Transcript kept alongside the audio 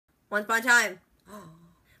Once upon a time.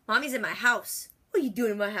 Mommy's in my house. What are you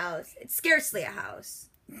doing in my house? It's scarcely a house.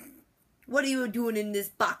 What are you doing in this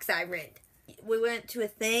box I rent? We went to a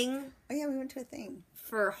thing. Oh, yeah, we went to a thing.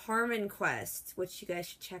 For Harmon Quest, which you guys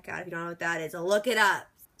should check out if you don't know what that is. I'll look it up.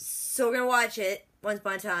 So we're going to watch it. Once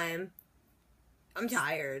upon a time. I'm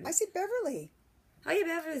tired. I see Beverly. Oh, yeah,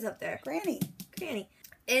 Beverly's up there. Granny.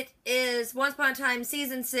 It is Once Upon a Time,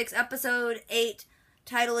 Season 6, Episode 8.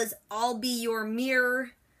 Title is I'll Be Your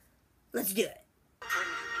Mirror. Let's do it.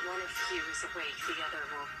 When one of you is awake, the other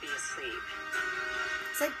will be asleep.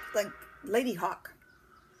 It's like Lady Hawk.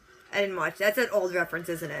 I didn't watch. That's an old reference,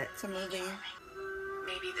 isn't it? It's a movie.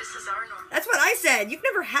 Maybe this is our normal. That's what I said. You've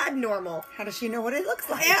never had normal. How does she know what it looks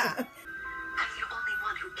like? Yeah. I'm the only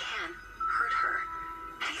one who can hurt her.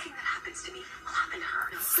 Anything that happens to me will happen to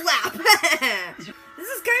her. Slap. This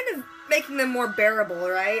is kind of making them more bearable,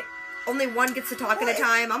 right? Only one gets to talk at a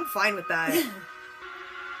time. I'm fine with that.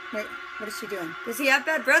 Wait, what is she doing? Does he have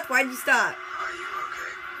bad breath? Why did you stop? Are you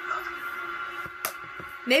okay, love?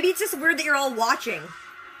 Maybe it's just weird that you're all watching.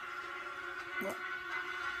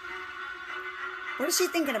 What is she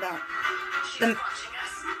thinking about? She's watching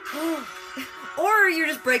us. Or you're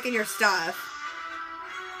just breaking your stuff.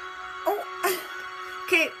 Oh,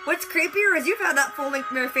 Okay, what's creepier is you've had that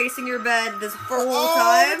full-length mirror facing your bed this whole all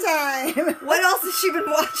time. the time. What else has she been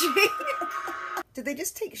watching? Did they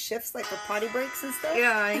just take shifts like for potty breaks and stuff?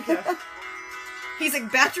 Yeah, I think so. He's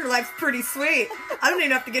like, Bachelor life's pretty sweet. I don't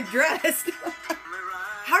even have to get dressed.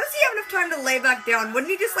 How does he have enough time to lay back down?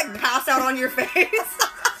 Wouldn't he just like pass out on your face?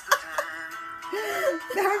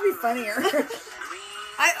 That would be funnier.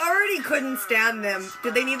 I already couldn't stand them.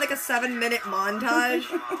 Did they need like a 7-minute montage?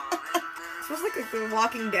 It's supposed to like The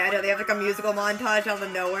Walking Dead, or they have like a musical montage out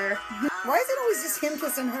of nowhere. Why is it always just him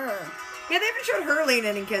kissing her? Yeah, they even showed her lean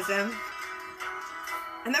in and kiss him.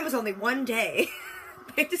 And that was only one day.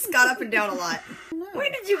 They just got up and down a lot. No.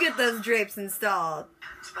 When did you get those drapes installed?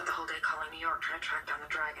 Spent the whole day calling New York trying to track down the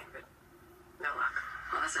dragon, but no luck.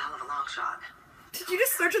 Well, that's a hell of a long shot. Did you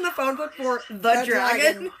just search in the phone book for the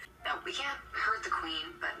dragon? No, we can't hurt the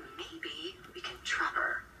queen, but maybe we can trap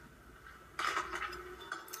her.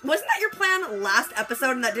 Wasn't that your plan last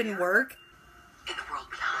episode and that didn't work? In the world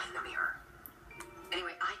behind the mirror.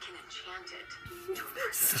 Anyway, I can enchant it to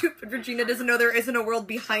imprison Stupid Regina doesn't know there isn't a world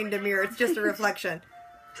behind a mirror. It's just a reflection.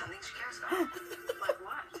 something she cares about. Like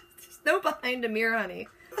what? There's no behind a mirror, honey.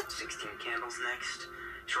 16 candles next.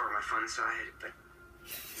 Sure, my fun side, but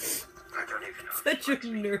I don't even know. Such a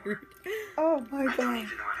nerd. Oh my I don't god.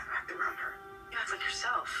 even know how to act around her. You act like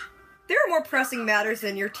yourself. There are more pressing matters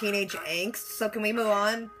than your teenage angst, so can we move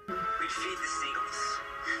on? We'd feed the seagulls.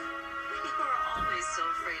 You were always so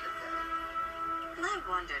afraid of them. And I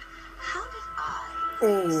wondered, how did I,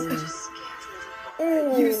 Oh. such a scared little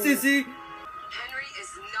boy? Oh. You sissy. Henry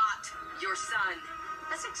is not your son.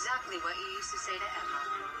 That's exactly what you used to say to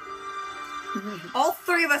Emma. All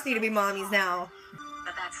three of us need to be mommies now.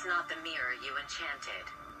 But that's not the mirror you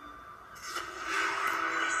enchanted.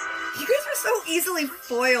 You guys are so easily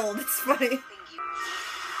foiled. It's funny. Think you...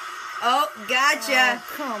 Oh, gotcha. Oh,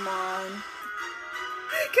 come on.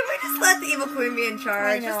 Can we just let the evil queen be in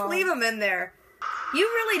charge? I Just know. leave him in there. You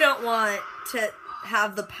really don't want to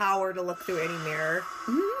have the power to look through any mirror.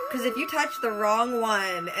 Because if you touch the wrong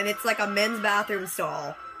one and it's like a men's bathroom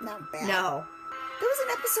stall, Not bad. no. There was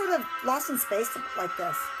an episode of Lost in Space like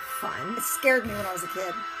this. Fun. It scared me when I was a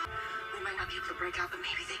kid. We might not be able to break out, but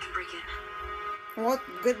maybe they can break in. What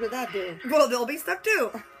good would that do? Well, they'll be stuck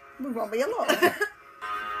too. We won't be alone.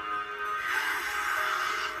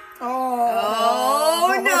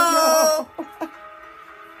 Oh, no.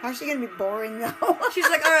 How's she gonna be boring though? She's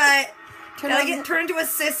like, all right, Turn gotta on get the- turned into a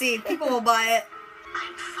sissy. People will buy it.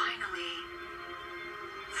 I'm finally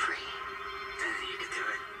free. Then you can do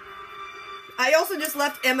it. I also just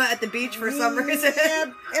left Emma at the beach for some reason.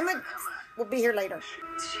 Yeah, Emma will be here later.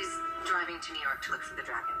 She's driving to New York to look for the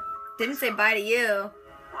dragon. Didn't say bye to you.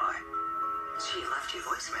 Why? She left you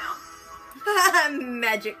voicemail.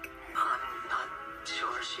 Magic. I'm not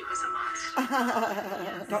sure she was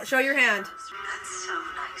amongst. Don't show your hand. That's so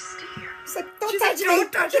nice to hear. It's like, don't She's touch like, me.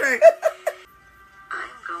 don't touch her. I'm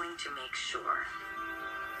going to make sure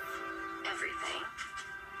everything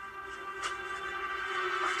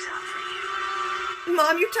works out for you.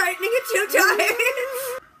 Mom, you're tightening it too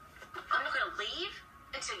tight. I'm not going to leave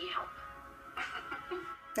until you help.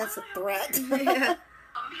 That's a threat. Yeah.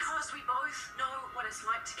 Because we both know what it's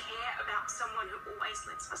like to care about someone who always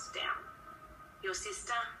lets us down. Your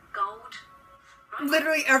sister, Gold. Right?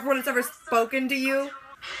 Literally everyone that's ever spoken to you.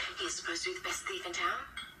 He's supposed to be the best thief in town.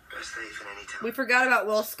 Best thief in any town. We forgot about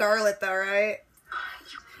Will Scarlet though, right?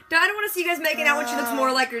 I don't want to see you guys making out when she looks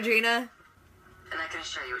more like Regina. And I can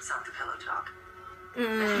assure you it's not the pillow talk. The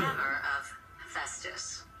Mm. hammer of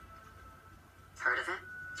Festus. Heard of it?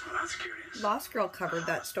 Well, that's curious. Lost Girl covered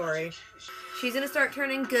that story. She's gonna start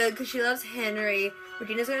turning good because she loves Henry.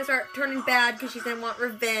 Regina's gonna start turning bad because she's gonna want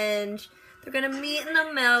revenge. They're gonna meet in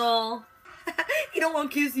the middle. He don't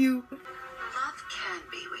want to kiss you. Love can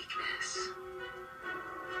be weakness.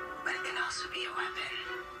 But it can also be a weapon.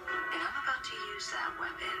 And I'm about to use that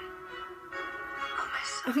weapon on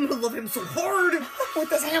myself. I'm gonna love him so hard. With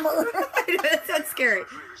this hammer. That sounds scary.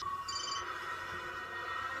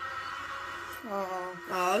 Oh.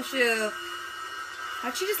 Oh shoot.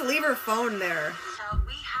 How'd she just leave her phone there?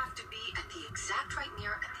 We have to be at the exact right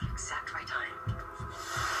mirror at the exact right time.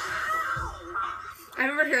 I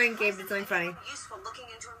remember hearing Gabe did something funny. Useful looking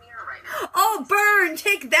into a mirror right now. Oh, burn!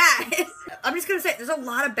 Take that! I'm just gonna say, there's a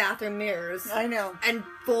lot of bathroom mirrors. I know. And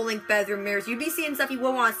full-length bedroom mirrors. You'd be seeing stuff you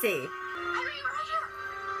wouldn't want to see. Henry, right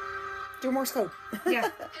here. Do Morse code. Yeah.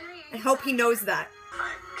 Henry, I hope he knows that.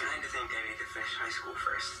 I kind of think I need to finish high school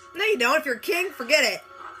first. No, you don't. If you're a king, forget it.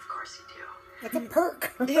 well, of course you do. That's a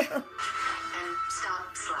perk. Yeah. And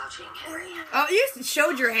stop slouching, Henry. Oh, you just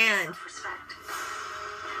showed your hand. Respect.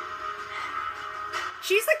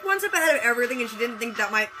 She's like one step ahead of everything, and she didn't think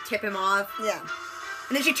that might tip him off. Yeah.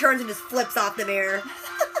 And then she turns and just flips off the mirror.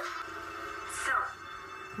 So,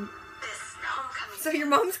 this homecoming. So your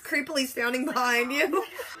mom's creepily standing behind you. The woman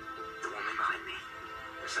behind me.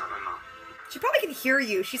 That's not my mom. She probably can hear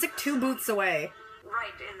you. She's like 2 booths away.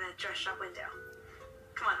 Right in the dress shop window.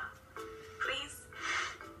 Come on up. Please.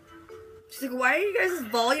 She's like, why did you guys'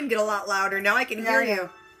 volume get a lot louder? Now I can hear Yeah. you.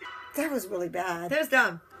 That was really bad. That was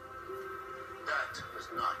dumb. That was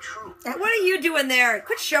not true. What are you doing there?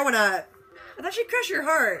 Quit showing up. I thought she'd crush your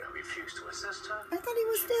heart. I refused to assist her. I thought he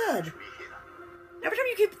was dead. Me here. Every time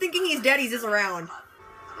you keep thinking he's dead, he's just around.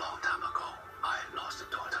 A long time ago, I lost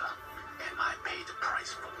a daughter, and I paid the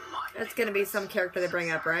price for mine. That's gonna be some character they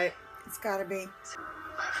bring up, right? It's gotta be.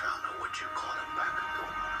 I found a what you call it back door.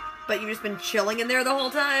 But you've just been chilling in there the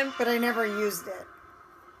whole time? But I never used it.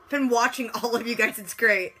 Been watching all of you guys, it's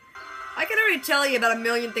great. I can already tell you about a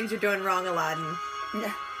million things you're doing wrong, Aladdin.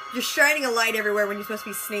 Yeah. You're shining a light everywhere when you're supposed to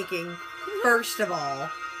be sneaking, first of all.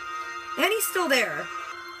 And he's still there.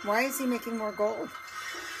 Why is he making more gold?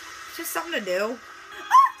 It's just something to do.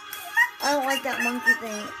 I don't like that monkey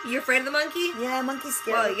thing. You afraid of the monkey? Yeah, monkey's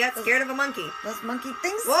scary. Well, you got scared of a monkey. Those monkey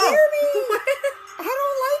things Whoa. scare me. I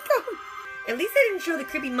don't like them. At least they didn't show the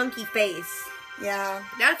creepy monkey face. Yeah.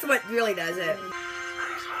 That's what really does it.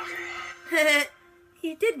 Thanks, monkey.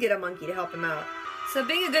 He did get a monkey to help him out. So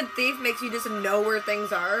being a good thief makes you just know where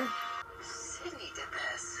things are. Sydney did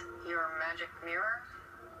this. Your magic mirror?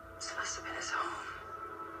 This must have been his home.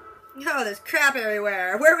 Oh, there's crap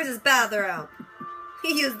everywhere. Where was his bathroom?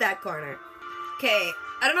 He used that corner. Okay,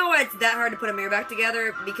 I don't know why it's that hard to put a mirror back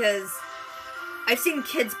together, because I've seen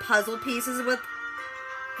kids puzzle pieces with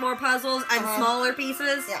more puzzles and smaller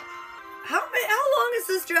pieces. Yeah. How long has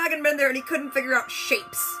this dragon been there and he couldn't figure out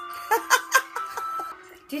shapes?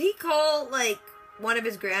 Did he call, like, one of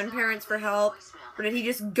his grandparents for help? Or did he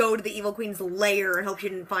just go to the Evil Queen's lair and hope she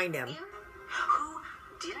didn't find him? Who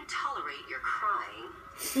didn't tolerate your crying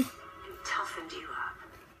and toughened you up.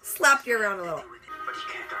 Slapped you around a little. But you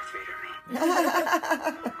can't Darth Vader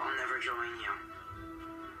me. I'll never join you.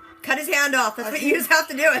 Cut his hand off. That's what you just have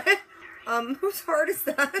to do it. Whose heart is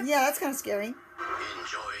that? Yeah, that's kind of scary.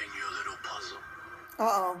 Enjoying your little puzzle.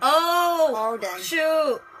 Uh-oh. Oh! Oh, dang.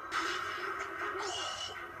 Shoot!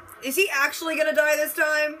 Is he actually gonna die this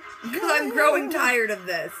time? Because I'm growing tired of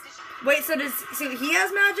this. Wait, so he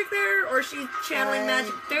has magic there? Or is she channeling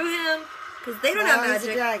magic through him? Because they don't have Now he's a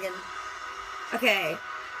magic. dragon. Okay.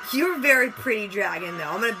 You're a very pretty dragon, though.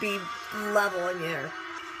 I'm gonna be leveling here.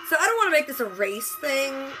 So I don't want to make this a race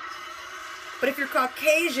thing. But if you're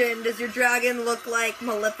Caucasian, does your dragon look like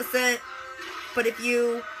Maleficent? But if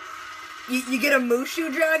you get a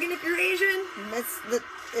Mushu dragon if you're Asian?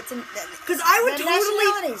 It's a... Because I would The totally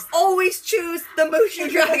nationalities. always choose the Mushu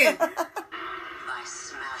dragon. By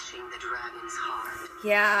smashing the dragon's heart.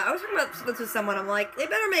 Yeah, I was talking about this with someone. I'm like, they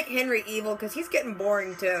better make Henry evil because he's getting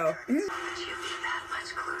boring too. But you'll be that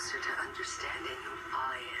much closer to understanding who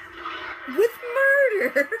I am. With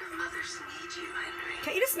murder. Your mothers need you, Henry.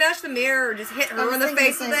 Can't you just smash the mirror or just hit I her was in the thinking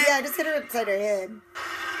face the with same- it? Yeah, just hit her upside her head.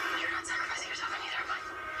 You're not sacrificing yourself in either one.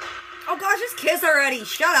 Oh gosh, just kiss already.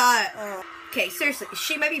 Shut up. Oh. Okay, seriously,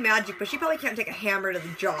 she might be magic, but she probably can't take a hammer to the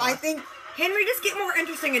jaw. I think... Henry, just get more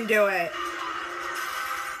interesting and do it.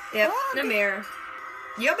 Yep, Oh, no okay. mirror.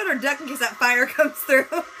 You better duck in case that fire comes through.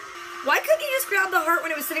 Why couldn't you just grab the heart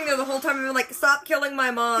when it was sitting there the whole time and be like, stop killing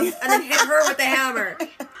my mom, and then hit her with the hammer?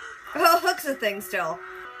 Oh, Hook's a thing still.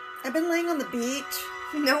 I've been laying on the beach.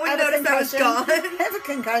 No one I have a noticed I was concussion. gone. I have a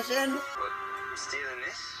concussion. But stealing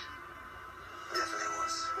this definitely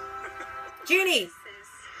was. Genie!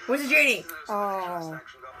 Where's the genie? Oh.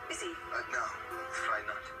 Is he? No, afraid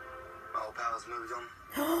not. My old pal's moved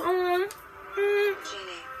on.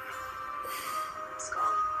 Genie. It's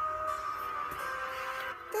gone.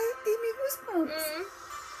 That gave me goosebumps.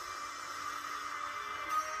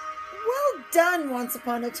 Well done, Once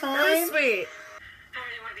Upon a That was Time. sweet. I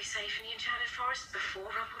really want to be safe in the Enchanted Forest before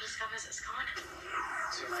Rumple discovers it's gone.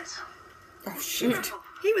 Too late. Oh, shoot.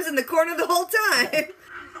 He was in the corner the whole time.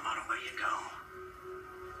 No matter where you go,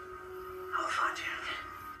 I'll find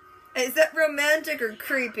you. Is that romantic or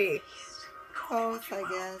creepy? Both, I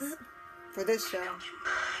guess. For this show.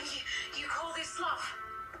 You call this love?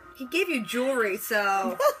 He gave you jewelry,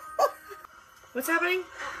 so... What's happening?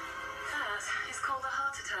 That is called a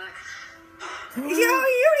heart attack. Yeah, he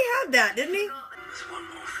already had that, didn't he? There's one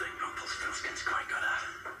more thing Rumpelstiltskin's quite good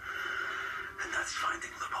at, and that's finding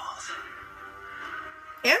loopholes.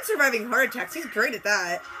 And surviving heart attacks. He's great at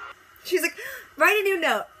that. She's like, write a new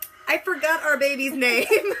note. I forgot our baby's name.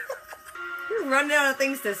 You're running out of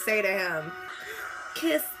things to say to him.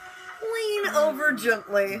 Kiss. Lean over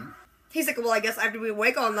gently. He's like, well, I guess I have to be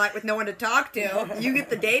awake all night with no one to talk to. You get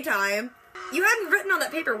the daytime. You hadn't written on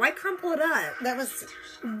that paper. Why crumple it up? That was...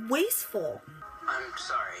 Wasteful. I'm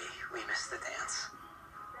sorry we missed the dance.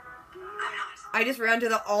 I'm not. I just ran to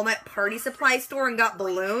the all-night party supply store and got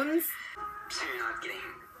balloons. So you're not getting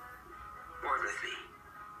bored with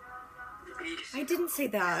me? You just- I didn't say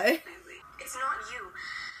that. It's not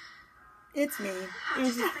you. It's me. I'm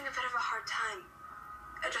just having a bit of a hard time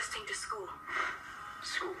adjusting to school.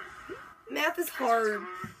 School. Math is hard. Am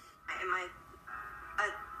I a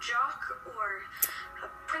jock or a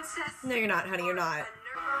princess? No, you're not, honey. You're not.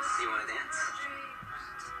 You want to dance?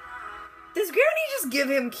 Does Granny just give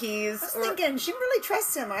him keys? I was Or... thinking, she really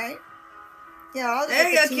trusts him, right? Yeah, I'll just There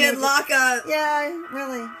let you the go, kid. teenagers- Lock up. Yeah,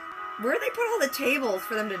 really. Where do they put all the tables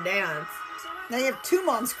for them to dance? Now you have two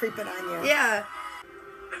moms creeping on you. Yeah.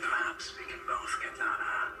 Then perhaps we can both get that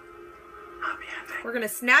happy ending. We're gonna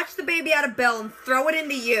snatch the baby out of Belle and throw it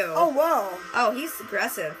into you. Oh, whoa. Oh, he's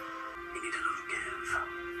aggressive. We need a little give,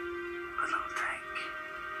 a little take.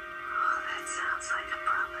 Oh, that sounds like a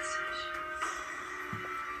proposition.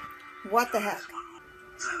 What the heck? There's one more.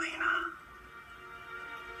 Zelina.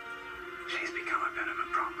 She's become a bit of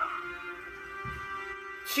a problem.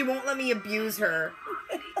 She won't let me abuse her.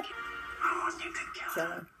 I want you to kill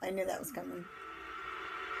her. So, I knew that was coming.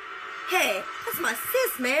 Hey, that's my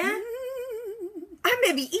sis, man. I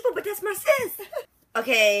may be evil, but that's my sis.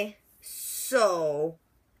 Okay, so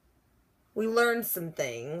we learned some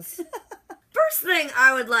things. First thing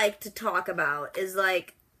I would like to talk about is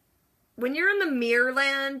like when you're in the mirror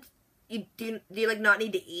land, do you like not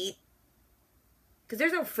need to eat? Because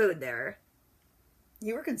there's no food there.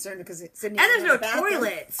 You were concerned because it's in And there's no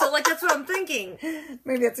toilet. So like that's what I'm thinking.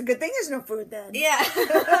 Maybe that's a good thing there's no food then. Yeah.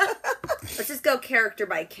 Let's just go character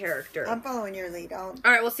by character. I'm following your lead. I'll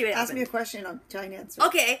All right, we'll see what ask happens. me a question. I'll try and answer.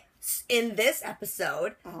 Okay, in this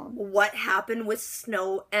episode, Uh-huh. what happened with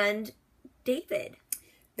Snow and David?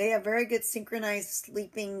 They have very good synchronized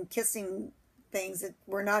sleeping, kissing things that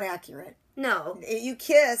were not accurate. No. You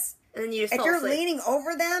kiss, And then you just if fall you're asleep. leaning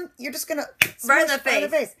over them, you're just gonna Right in the smush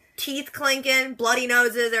face. Teeth clinking, bloody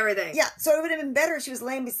noses, everything. Yeah, so it would have been better if she was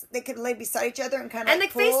laying. They could lay beside each other and kind of And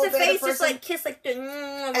like face to face, just like kiss, like where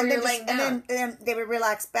and you're then, laying down. and then they would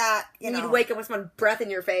relax back. You and know, you'd wake up with some breath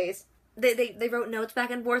in your face. They wrote notes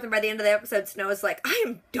back and forth, and by the end of the episode, Snow is like, I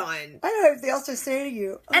am done. I don't know if they also say to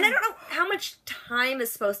you. And I don't know how much time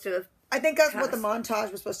is supposed to have. I think that's what the Yes.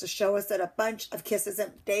 montage was supposed to show us, that a bunch of kisses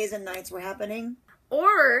and days and nights were happening.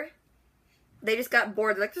 Or they just got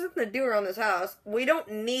bored. They're like, there's nothing to do around this house. We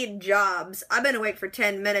don't need jobs. I've been awake for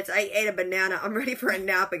 10 minutes. I ate a banana. I'm ready for a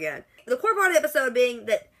nap again. The core part of the episode being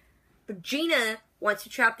that Regina wants to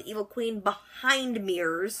trap the evil queen behind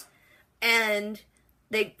mirrors. And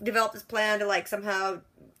they develop this plan to, like, somehow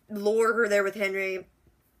lure her there with Henry.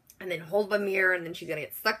 And then hold the mirror. And then she's going to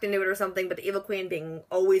get sucked into it or something. But the evil queen, being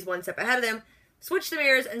always one step ahead of them, switch the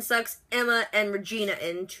mirrors and sucks Emma and Regina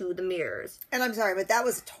into the mirrors. And I'm sorry, but that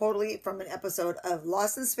was totally from an episode of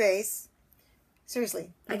Lost in Space.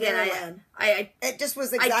 Seriously. Again, Neverland. I It just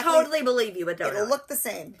was exactly. I totally believe you, but don't It'll know. look the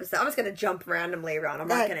same. So I'm just gonna jump randomly around. I'm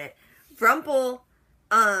Go not ahead. gonna. Rumple,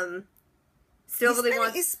 still really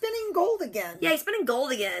wants. He's spinning gold again. Yeah, he's spinning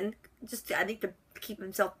gold again. Just I think to keep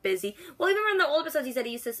himself busy. Well, even in the old episodes, he said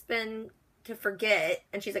he used to spin to forget,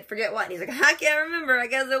 and she's like, "Forget what?" And he's like, "I can't remember. I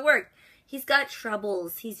guess it worked." he's got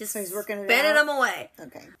troubles. He's just So he's working it spinning out? them away.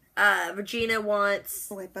 Okay. Regina wants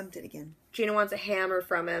Oh, I bumped it again. a hammer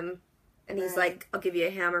from him. And he's Right. like, I'll give you a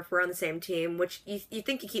hammer if we're on the same team. Which you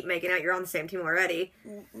think you keep making out you're on the same team already.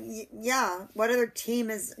 Yeah. What other team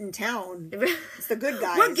is in town? It's the good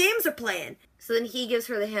guys. What games are playing? So then he gives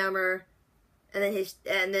her the hammer, and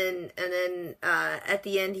then at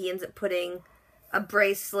the end he ends up putting a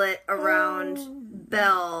bracelet around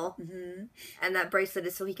Belle, and that bracelet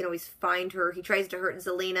is so he can always find her. He tries to hurt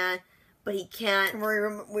Zelina, but he can't. And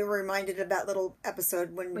we were reminded of that little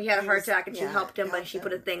episode when He had a heart attack and she helped him, but she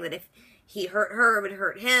put a thing that if he hurt her, it would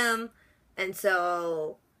hurt him. And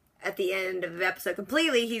so at the end of the episode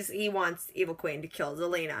completely, he wants Evil Queen to kill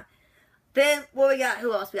Zelina. Then what we got?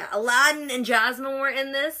 Who else we got? Aladdin and Jasmine were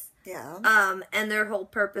in this. Yeah. And their whole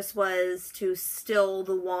purpose was to steal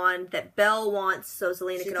the wand that Belle wants so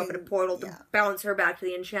Zelina can open a portal to bounce her back to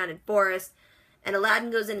the Enchanted Forest. And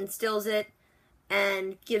Aladdin goes in and steals it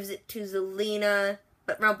and gives it to Zelina,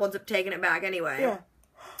 but Rumpel ends up taking it back anyway. Yeah.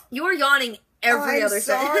 You were yawning every other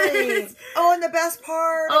sorry. sentence. Oh, and the best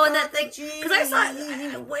part. Oh, and that about thing, the because I saw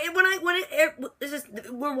genie. when it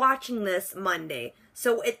aired, we're watching this Monday,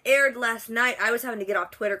 so it aired last night. I was having to get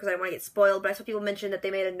off Twitter because I didn't want to get spoiled, but I saw people mention that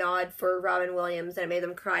they made a nod for Robin Williams and it made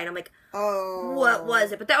them cry, and I'm like, Oh. what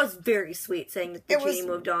was it? But that was very sweet, saying that the It was genie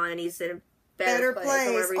moved on and he's in a Better or place.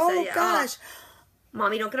 whatever he Oh, said. Yeah. gosh.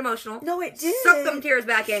 Mommy, don't get emotional. No, it did. Suck them tears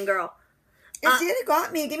back in, girl. It did. It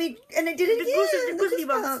got me. And it did it the again.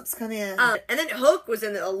 goosebumps. Come in. And then Hook was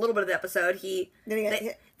in a little bit of the episode. Then he got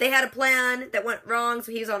hit. They had a plan that went wrong,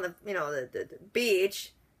 so he's on the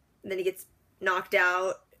beach, and then he gets knocked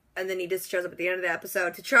out, and then he just shows up at the end of the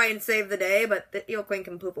episode to try and save the day, but the Evil Queen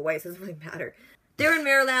can poop away, so it doesn't really matter. They're in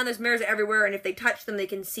Mirrorland, there's mirrors everywhere, and if they touch them, they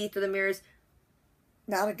can see through the mirrors.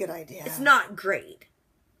 Not a good idea. It's not great.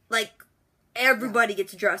 Like, everybody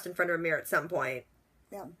gets dressed in front of a mirror at some point.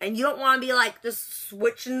 Yeah. And you don't want to be like just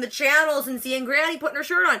switching the channels and seeing Granny putting her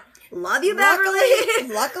shirt on. Love you,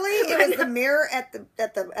 Beverly. Luckily, it was the mirror at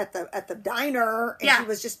the diner, and she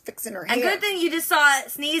was just fixing her hair. And good thing you just saw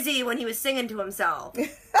Sneezy when he was singing to himself.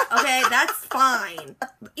 Okay, that's fine.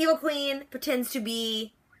 Evil Queen pretends to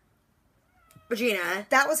be Regina.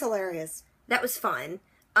 That was hilarious That was fun.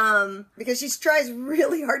 because she tries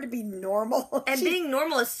really hard to be normal. And being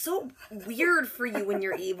normal is so weird for you when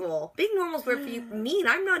you're evil. Being normal is weird for you. Me, and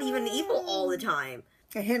I'm not even evil all the time.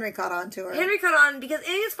 And Henry caught on to her. Henry caught on because, and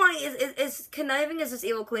it's funny, is conniving as this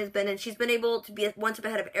Evil Queen's been, and she's been able to be one step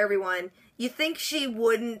ahead of everyone. You think she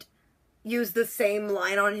wouldn't use the same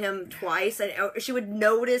line on him twice, and she would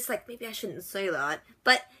notice, like, maybe I shouldn't say that.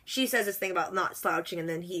 But she says this thing about not slouching, and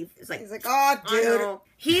then he's like, oh, I dude. know.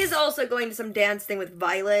 He's also going to some dance thing with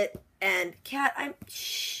Violet, and Kat,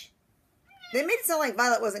 shh. They made it sound like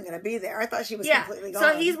Violet wasn't going to be there. I thought she was completely gone.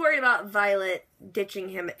 So he's worried about Violet ditching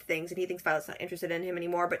him at things, and he thinks Violet's not interested in him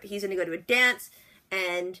anymore, but he's going to go to a dance,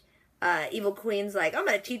 and Evil Queen's like, I'm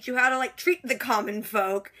going to teach you how to, like, treat the common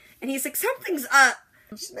folk. And he's like, something's up.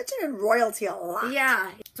 She's mentioning royalty a lot.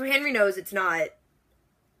 Yeah. So Henry knows it's not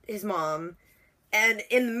his mom. And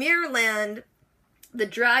in the Mirrorland, the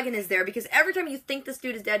dragon is there, because every time you think this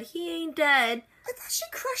dude is dead, he ain't dead. I thought she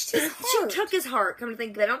crushed his She heart. took his heart. Come to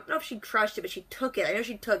think of it, I don't know if she crushed it, but she took it. I know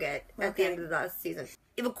she took it at the end of the last season.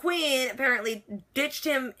 Evil Queen apparently ditched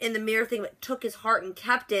him in the mirror thing, but took his heart and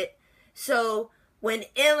kept it. So when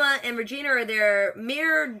Emma and Regina are there,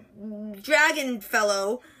 Mirror Dragon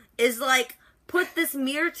fellow is like, put this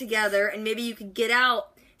mirror together and maybe you could get out.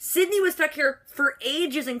 Sydney was stuck here for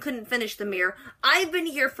ages and couldn't finish the mirror. I've been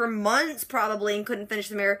here for months probably and couldn't finish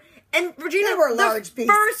the mirror. And Regina, They were the large pieces.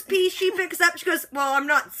 first piece she picks up, she goes, well, I'm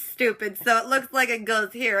not stupid, so it looks like it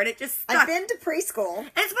goes here. And it just stuck. I've been to preschool. And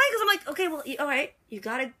it's funny because I'm like, okay, well, all right, you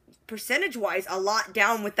got it percentage-wise a lot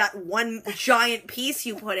down with that one giant piece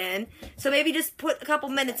you put in. So maybe just put a couple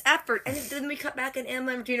minutes effort. And then we cut back and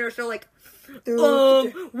Emma and Regina are still like,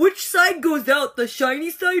 which side goes out, the shiny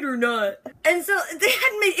side or not? And so they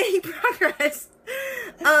hadn't made any progress.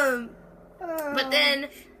 But then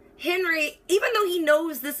Henry, even though he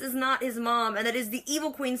knows this is not his mom and that is the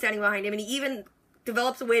Evil Queen standing behind him, and he even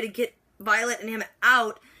develops a way to get Violet and him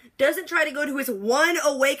out, doesn't try to go to his one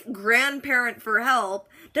awake grandparent for help,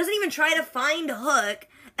 doesn't even try to find Hook,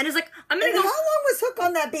 and is like, I'm gonna And go. how long was Hook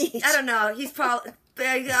on that beach? I don't know. He's probably.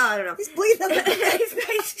 I don't know. He's bleeding on the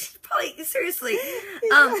he's probably, seriously.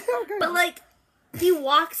 But, like, he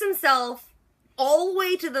walks himself all the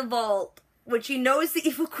way to the vault, which he knows the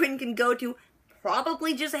Evil Queen can go to,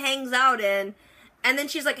 probably just hangs out in, and then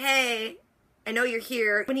she's like, hey, I know you're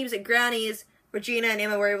here. When he was at Granny's, Regina and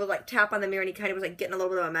Emma were able to, like, tap on the mirror, and he kind of was, like, getting a little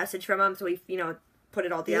bit of a message from him, so he, put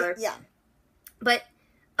it all together. Yeah. But,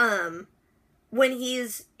 when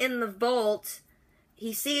he's in the vault,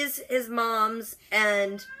 he sees his mom's,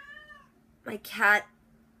 and my cat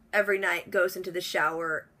every night goes into the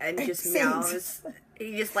shower and just meows.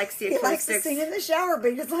 He just likes the acoustics. He likes to sing in the shower, but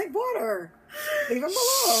he doesn't like water. Leave him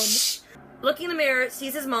alone. Looking in the mirror,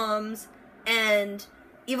 sees his mom's, and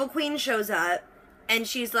Evil Queen shows up, and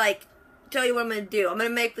she's like, tell you what I'm gonna do. I'm gonna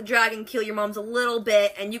make the dragon kill your mom's a little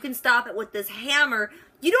bit, and you can stop it with this hammer.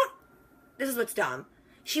 You don't... This is what's dumb.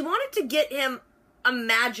 She wanted to get him a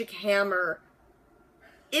magic hammer.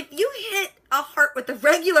 If you hit a heart with a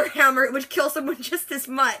regular hammer, it would kill someone just as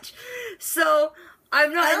much. So,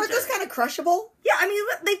 I'm not... Aren't those kind of crushable? Yeah, I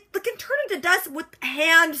mean, they can turn into dust with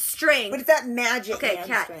hand strength. But it's that magic Okay,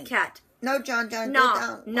 hand strength. cat. No, John, go Nah,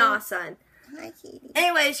 down. nah, son. Hi, Katie.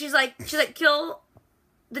 Anyway, she's like, kill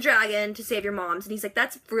the dragon to save your moms. And he's like,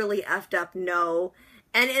 that's really effed up, no.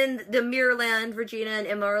 And in the Mirrorland, Regina and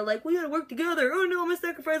Emma are like, we gotta work together. Oh no, I'm gonna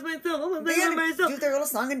sacrifice myself. I'm gonna They sacrifice gotta myself. do their little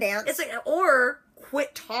song and dance. It's like, or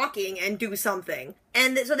quit talking and do something.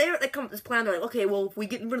 And so they come up with this plan. They're like, okay, well, if we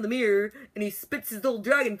get in front of the mirror and he spits his little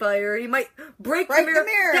dragon fire, he might break the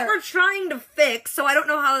mirror that we're trying to fix. So I don't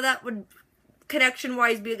know how that would,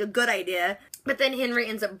 connection-wise, be like a good idea. But then Henry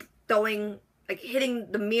ends up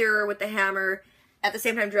hitting the mirror with the hammer. At the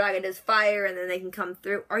same time, Dragon does fire, and then they can come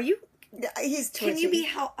through. Are you... He's twitchy. Can you be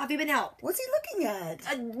help? Have you been helped? What's he looking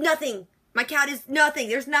at? Nothing. My cat is nothing.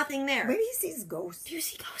 There's nothing there. Maybe he sees ghosts. Do you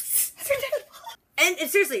see ghosts? And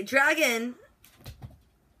seriously, Dragon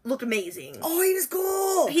looked amazing. Oh, he was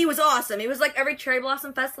cool. He was awesome. It was like every cherry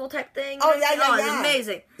blossom festival type thing. Oh, yeah. It was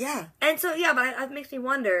amazing. Yeah. And so but it makes me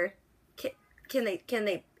wonder: can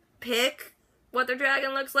they pick what their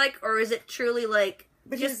dragon looks like, or is it truly like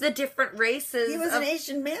just the different races? He was an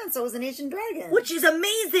Asian man, so it was an Asian dragon, which is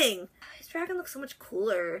amazing. His dragon looks so much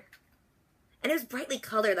cooler. And it was brightly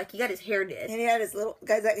colored, like he got his hair did. And he had his little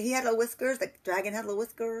guys. He had little whiskers. The dragon had little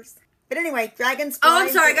whiskers. But anyway, Dragon's. Oh, I'm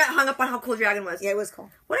sorry. I got hung up on how cool Dragon was. Yeah, it was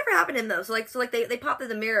cool. Whatever happened to him though? So they popped in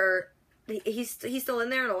the mirror. He's still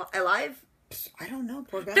in there and alive. I don't know,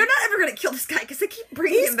 poor guy. They're not ever gonna kill this guy because they keep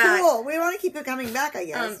bringing him back. He's cool. We want to keep him coming back, I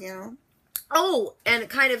guess. You know. Oh, and it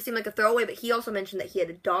kind of seemed like a throwaway, but he also mentioned that he had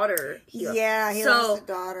a daughter. He lost a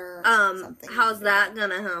daughter. How's that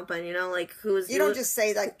gonna happen? You know, like who's... You don't just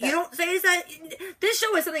say like that. You don't say that. This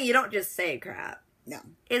show is something you don't just say, crap. No.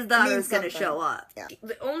 His daughter's gonna show up. Yeah.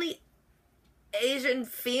 The only Asian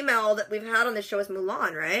female that we've had on this show is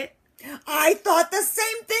Mulan, right? I thought the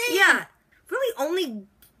same thing! Yeah. Really only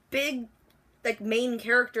big... main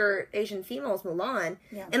character Asian female is Mulan.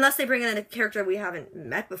 Yeah. Unless they bring in a character we haven't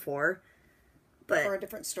met before. But, or a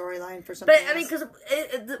different storyline for something else. I mean, because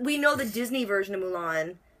we know the Disney version of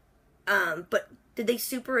Mulan, but did they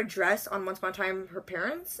super address on Once Upon a Time her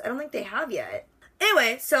parents? I don't think they have yet.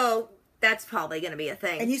 Anyway, so that's probably going to be a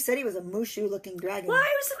thing. And you said he was a Mushu-looking dragon. Well,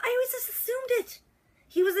 I always just assumed it.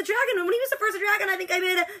 He was a dragon. When he was the first dragon, I think I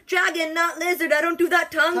made a dragon, not lizard. I don't do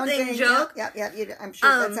that tongue thing joke. Yeah. I'm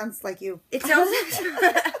sure that sounds like you. It sounds...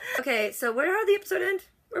 Okay, so how did the episode end?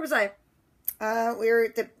 Where was I? We were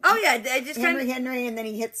at the... Oh, yeah, I just Henry, and then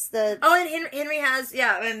he hits the... Oh, and Henry has...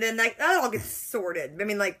 Yeah, and then, that all gets sorted. I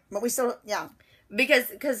mean, But we still... Yeah.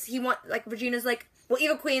 Because he Regina's like... Well,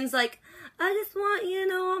 Evil Queen's like, I just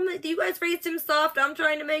want, you guys raised him soft. I'm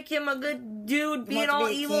trying to make him a good dude, being all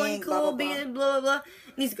evil and cool, being blah, blah, blah.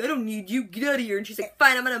 And he's like, I don't need you. Get out of here. And she's like,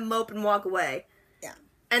 fine, I'm going to mope and walk away. Yeah.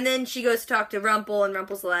 And then she goes to talk to Rumple, and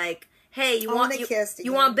Rumple's like, hey, you want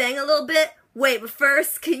to bang a little bit? Wait, but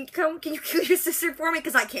first, can you kill your sister for me?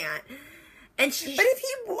 Because I can't. And but if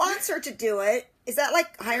he wants her to do it, is that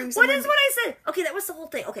like hiring someone? What is what I said? Okay, that was the whole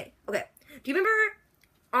thing. Okay. Do you remember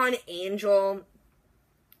on Angel?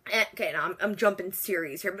 Okay, now I'm jumping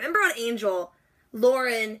series here. Remember on Angel,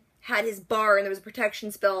 Lauren had his bar and there was a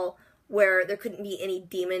protection spell where there couldn't be any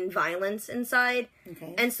demon violence inside.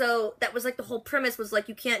 Okay. And so that was like the whole premise was like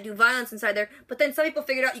you can't do violence inside there. But then some people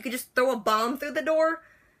figured out you could just throw a bomb through the door.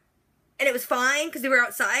 And it was fine because they were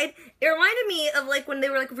outside. It reminded me of like when they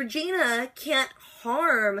were like, Regina can't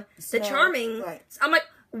harm the Charming. Right. I'm like,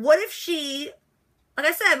 what if she, like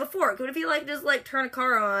I said before, what if you like just like turn a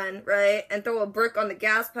car on, right, and throw a brick on the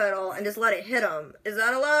gas pedal and just let it hit him? Is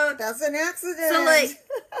that allowed? That's an accident. So like,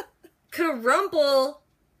 could Rumple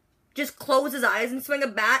just close his eyes and swing a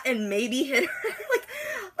bat and maybe hit her?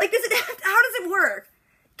 like does it? How does it work?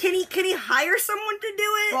 Can he hire someone to do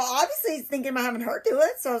it? Well, obviously he's thinking about having her do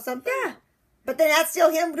it, so something. Yeah. But then that's still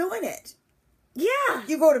him doing it. Yeah.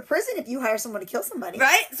 You go to prison if you hire someone to kill somebody.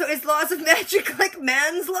 Right? So is laws of magic like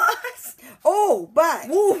man's laws? Oh, but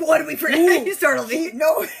Ooh, what did we forget? You startled me.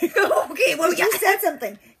 no. Okay, what we You got? said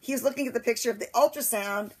something. He was looking at the picture of the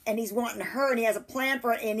ultrasound, and he's wanting her, and he has a plan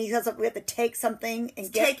for it, and he says we have to take something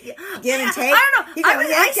and give and take. I don't know. He goes,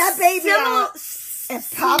 yank that baby out and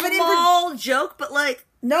pop it in. Small joke, but like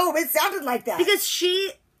no, it sounded like that because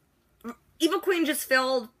Evil Queen just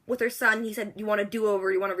failed with her son. He said, "You want to do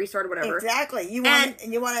over? You want to restart or whatever." Exactly. You want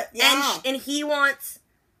and you want to. Yeah. And he wants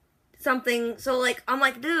something. So like, I'm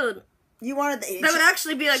like, dude. You wanted that would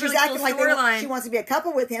actually be like she's really cool acting like storyline. She wants to be a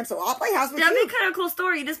couple with him, so I'll play house with you. That'd be kind of a cool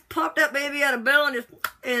story. You just popped that baby out of bed and just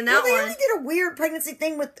in that they one. already did a weird pregnancy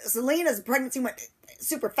thing with Selena's pregnancy went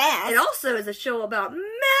super fast. It also is a show about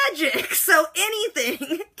magic, so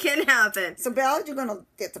anything can happen. So Belle, you're gonna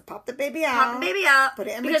get to pop the baby out. Pop the baby out. Put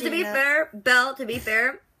it in because Regina. to be fair, Belle, to be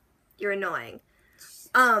fair, you're annoying.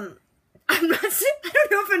 I'm not saying, I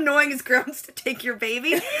don't know if annoying is grounds to take your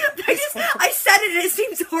baby. But I said it and it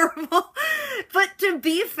seems horrible. But to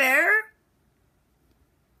be fair,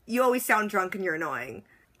 you always sound drunk and you're annoying.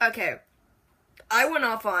 Okay. I went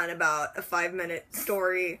off on about a 5-minute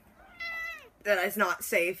story that is not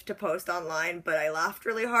safe to post online, but I laughed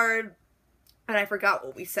really hard and I forgot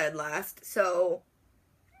what we said last. So,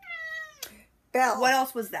 Belle. what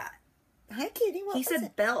else was that? Hi, Kitty. What He was said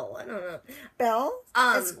it? Belle. I don't know. Belle.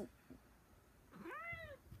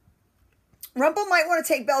 Rumple might want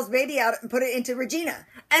to take Belle's baby out and put it into Regina.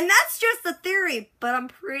 And that's just the theory, but I'm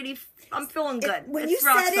feeling good. When it's you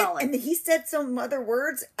rock said solid. it and he said some other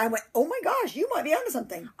words, I went, oh my gosh, you might be onto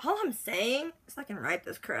something. All I'm saying is I can write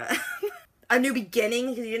this crap. A new beginning,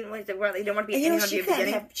 because you didn't want to be And anything to be a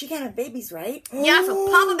beginning. she can't have babies, right? Yeah, so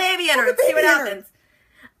pop a baby in her and see what happens.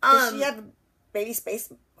 Does she have a baby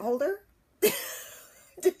space holder?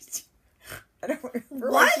 I don't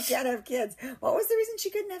remember why she can't have kids. What was the reason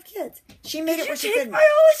she couldn't have kids? She made it where she couldn't.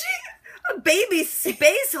 Biology? A baby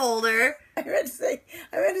space holder? I meant to say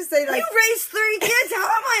like... You raised 3 kids? How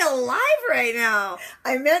am I alive right now?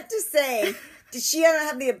 I meant to say, does she not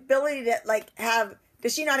have the ability to, like, have...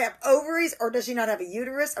 Does she not have ovaries, or does she not have a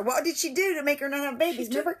uterus? Or what did she do to make her not have babies?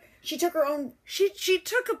 Remember, she took her own... She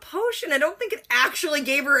took a potion. I don't think it actually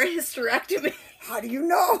gave her a hysterectomy. How do you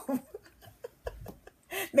know?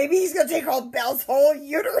 Maybe he's going to take all Belle's whole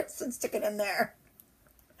uterus and stick it in there.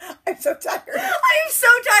 I'm so tired. I am so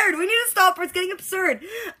tired. We need to stop or it's getting absurd.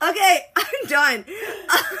 Okay, I'm done.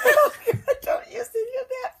 Oh, God, don't use any of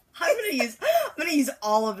that. I'm gonna use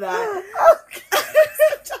all of that. Okay.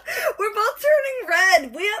 We're both turning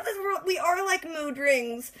red. We are like mood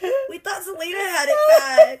rings. We thought Selena had it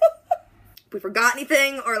bad. If we forgot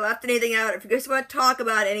anything or left anything out, if you guys want to talk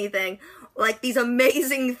about anything, like these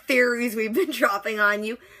amazing theories we've been dropping on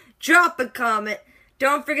you, drop a comment.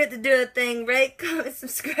 Don't forget to do a thing, rate, comment,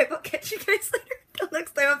 subscribe. I'll catch you guys later. Until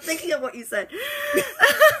next time, I'm thinking of what you said.